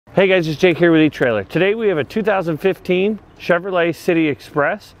Hey guys, it's Jake here with eTrailer. Today we have a 2015 Chevrolet City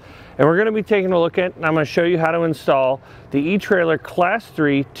Express, and we're going to be taking a look at, and I'm going to show you how to install the eTrailer Class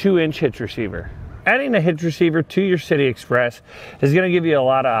 3 2-inch hitch receiver. Adding a hitch receiver to your City Express is going to give you a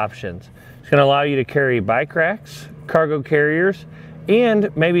lot of options. It's going to allow you to carry bike racks, cargo carriers,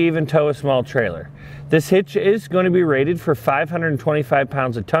 and maybe even tow a small trailer. This hitch is going to be rated for 525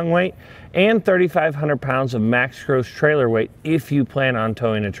 pounds of tongue weight and 3,500 pounds of max gross trailer weight if you plan on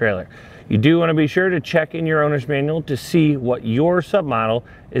towing a trailer. You do want to be sure to check in your owner's manual to see what your submodel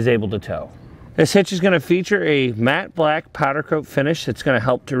is able to tow. This hitch is going to feature a matte black powder coat finish that's going to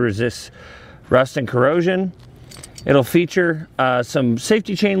help to resist rust and corrosion. It'll feature some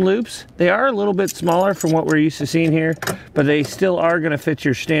safety chain loops. They are a little bit smaller from what we're used to seeing here, but they still are going to fit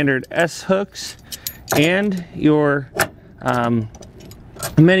your standard S hooks and your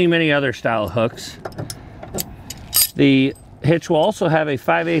many other style hooks. The hitch will also have a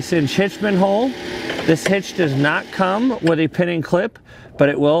 5/8 inch hitch pin hole. This hitch does not come with a pin and clip, but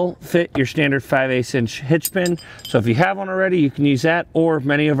it will fit your standard 5/8 inch hitch pin. So if you have one already, you can use that, or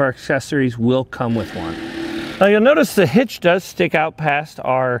many of our accessories will come with one. Now you'll notice the hitch does stick out past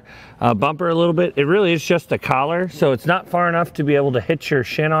our bumper a little bit. It really is just the collar, so it's not far enough to be able to hitch your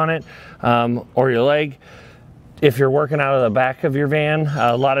shin on it or your leg. If you're working out of the back of your van,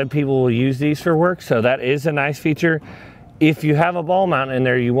 a lot of people will use these for work, so that is a nice feature. If you have a ball mount in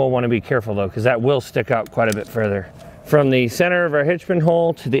there, you will want to be careful though, because that will stick out quite a bit further. From the center of our hitch pin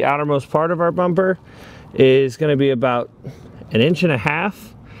hole to the outermost part of our bumper is going to be about 1.5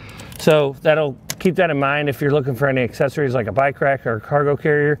 inches. So that'll keep that in mind if you're looking for any accessories like a bike rack or a cargo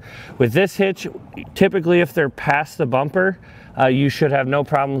carrier. With this hitch, typically if they're past the bumper, you should have no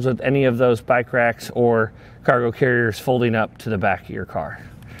problems with any of those bike racks or cargo carriers folding up to the back of your car.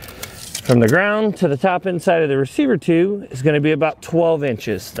 From the ground to the top inside of the receiver tube is going to be about 12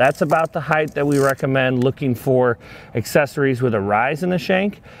 inches. That's about the height that we recommend looking for accessories with a rise in the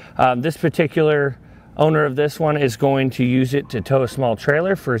shank. This particular owner of this one is going to use it to tow a small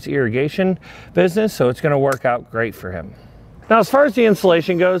trailer for his irrigation business, so it's going to work out great for him. Now, as far as the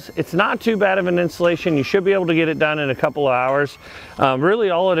installation goes, it's not too bad of an installation. You should be able to get it done in a couple of hours. Really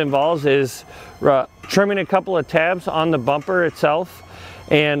all it involves is trimming a couple of tabs on the bumper itself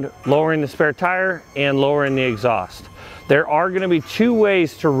and lowering the spare tire and lowering the exhaust. There are going to be two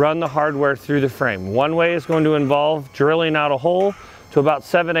ways to run the hardware through the frame. One way is going to involve drilling out a hole to about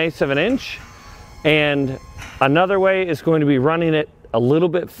 7/8 of an inch, and another way is going to be running it a little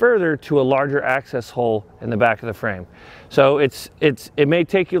bit further to a larger access hole in the back of the frame. So it may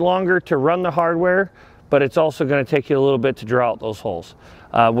take you longer to run the hardware, but it's also going to take you a little bit to drill out those holes.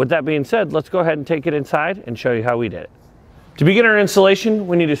 With that being said, let's go ahead and take it inside and show you how we did it. To begin our installation,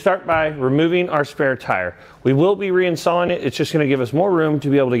 we need to start by removing our spare tire. We will be reinstalling it. It's just going to give us more room to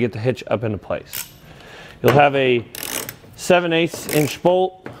be able to get the hitch up into place. You'll have a 7/8 inch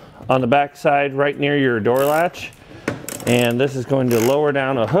bolt on the back side right near your door latch, and this is going to lower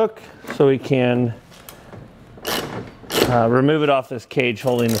down a hook so we can remove it off this cage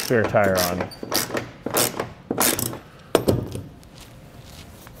holding the spare tire on.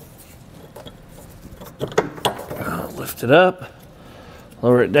 Lift it up,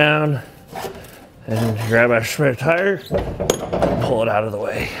 lower it down, and grab our spare tire and pull it out of the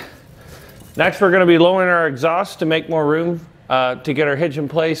way. Next, we're going to be lowering our exhaust to make more room to get our hitch in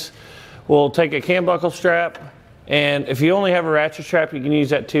place. We'll take a cam buckle strap, and if you only have a ratchet strap, you can use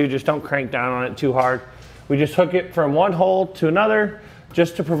that too. Just don't crank down on it too hard. We just hook it from one hole to another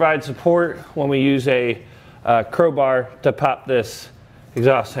just to provide support when we use a crowbar to pop this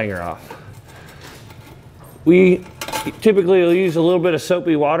exhaust hanger off. We typically will use a little bit of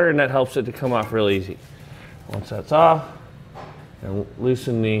soapy water, and that helps it to come off real easy. Once that's off, and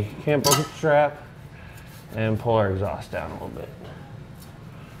loosen the cam buckle strap and pull our exhaust down a little bit.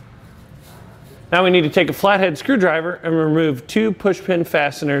 Now we need to take a flathead screwdriver and remove two push pin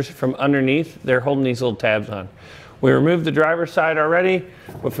fasteners from underneath. They're holding these little tabs on. We removed the driver's side already,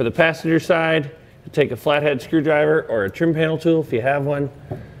 but for the passenger side, take a flathead screwdriver or a trim panel tool if you have one.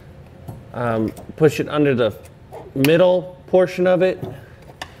 Push it under the middle portion of it.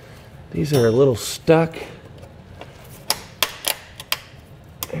 These are a little stuck.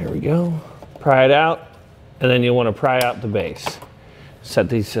 There we go. Pry it out, and then you'll want to pry out the base. Set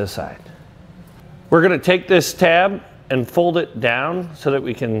these to the side. We're going to take this tab and fold it down so that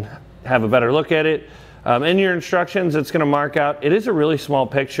we can have a better look at it. In your instructions, it's going to mark out, it is a really small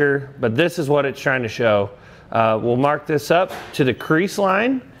picture, but this is what it's trying to show. We'll mark this up to the crease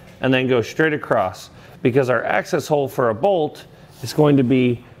line and then go straight across, because our access hole for a bolt is going to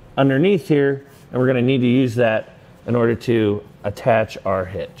be underneath here, and we're going to need to use that in order to attach our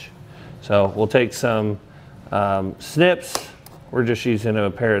hitch. So we'll take some snips. We're just using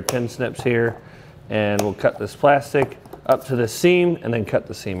a pair of 10 snips here, and we'll cut this plastic up to the seam and then cut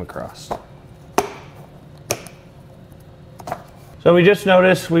the seam across. So we just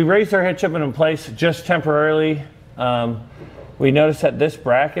noticed we raised our hitch up in place just temporarily. We noticed that this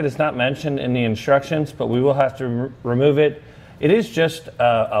bracket is not mentioned in the instructions, but we will have to remove it. It is just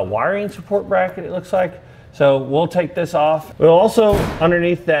a wiring support bracket, it looks like. So we'll take this off. We'll also,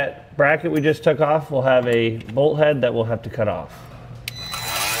 underneath that bracket we just took off, we'll have a bolt head that we'll have to cut off.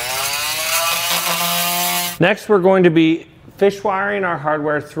 Next, we're going to be fish wiring our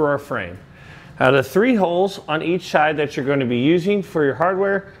hardware through our frame. The 3 holes on each side that you're going to be using for your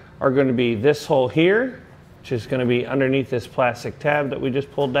hardware are going to be this hole here, which is going to be underneath this plastic tab that we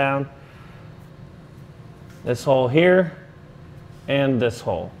just pulled down, this hole here, and this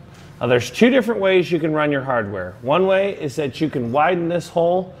hole. There's 2 different ways you can run your hardware. One way is that you can widen this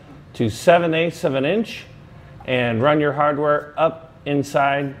hole to 7/8 of an inch and run your hardware up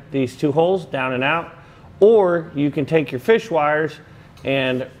inside these 2 holes, down and out. Or you can take your fish wires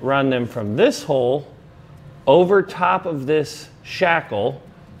and run them from this hole over top of this shackle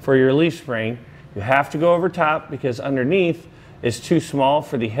for your leaf spring. You have to go over top because underneath is too small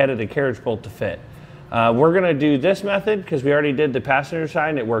for the head of the carriage bolt to fit. We're gonna do this method because we already did the passenger side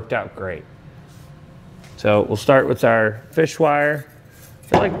and it worked out great. So we'll start with our fish wire.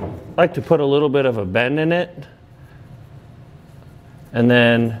 I like to put a little bit of a bend in it. And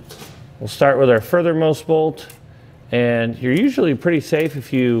then we'll start with our furthermost bolt. And you're usually pretty safe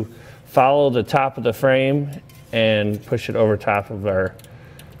if you follow the top of the frame and push it over top of our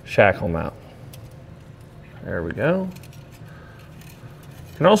shackle mount. There we go.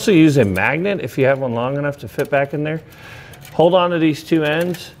 You can also use a magnet if you have one long enough to fit back in there. Hold on to these 2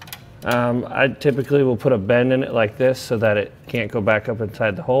 ends. I typically will put a bend in it like this so that it can't go back up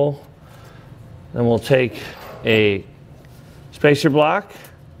inside the hole. Then we'll take a spacer block,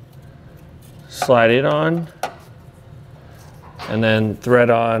 slide it on, and then thread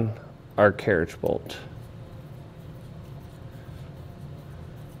on our carriage bolt.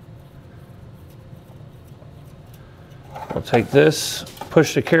 We'll take this,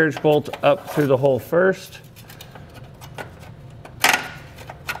 push the carriage bolt up through the hole first.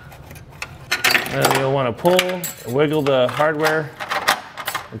 Then you'll want to pull and wiggle the hardware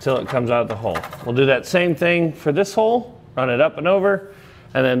until it comes out of the hole. We'll do that same thing for this hole, run it up and over,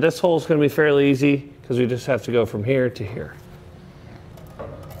 and then this hole is going to be fairly easy because we just have to go from here to here.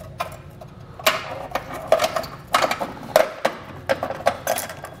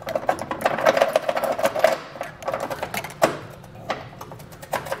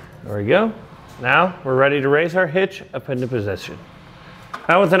 There we go. Now we're ready to raise our hitch up into position.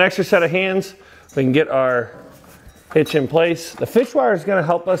 Now with an extra set of hands, we can get our hitch in place. The fish wire is going to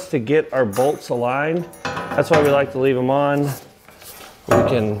help us to get our bolts aligned. That's why we like to leave them on. We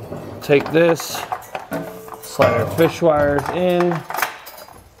can take this, slide our fish wires in,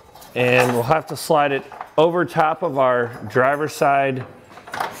 and we'll have to slide it over top of our driver's side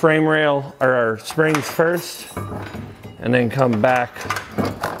frame rail, or our springs first, and then come back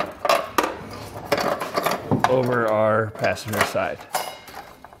over our passenger side.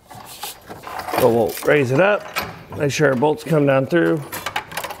 So we'll raise it up, make sure our bolts come down through.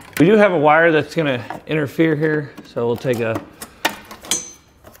 We do have a wire that's gonna interfere here, so we'll take a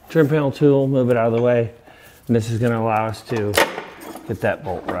trim panel tool, move it out of the way, and this is gonna allow us to get that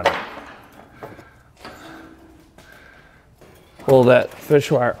bolt running. Pull that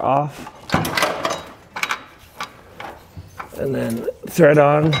fish wire off, and then thread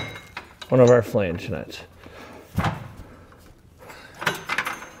on one of our flange nuts.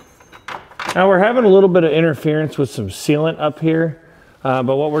 Now we're having a little bit of interference with some sealant up here,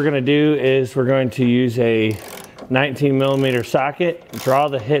 but what we're going to do is we're going to use a 19mm socket, draw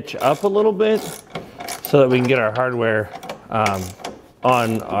the hitch up a little bit so that we can get our hardware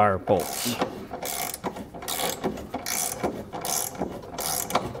on our bolts.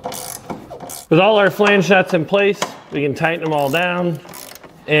 With all our flange nuts in place, we can tighten them all down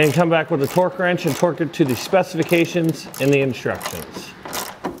and come back with a torque wrench and torque it to the specifications in the instructions.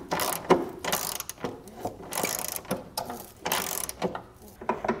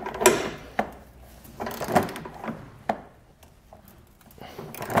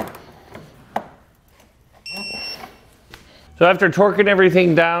 So after torquing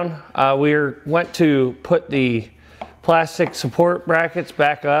everything down, we went to put the plastic support brackets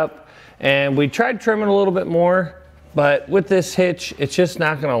back up, and we tried trimming a little bit more, but with this hitch, it's just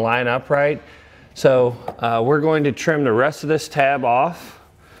not gonna line up right. So we're going to trim the rest of this tab off,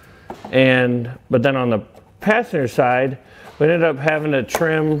 but then on the passenger side, We ended up having to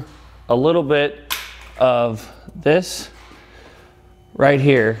trim a little bit of this right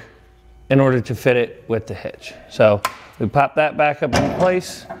here in order to fit it with the hitch. So we pop that back up in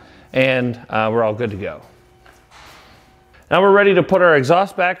place, and we're all good to go. Now we're ready to put our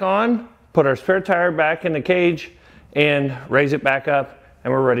exhaust back on, put our spare tire back in the cage, and raise it back up,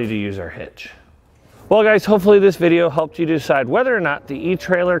 and we're ready to use our hitch. Well guys, hopefully this video helped you decide whether or not the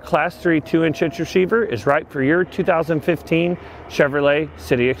eTrailer Class 3 2-inch hitch receiver is right for your 2015 Chevrolet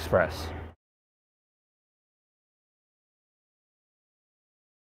City Express.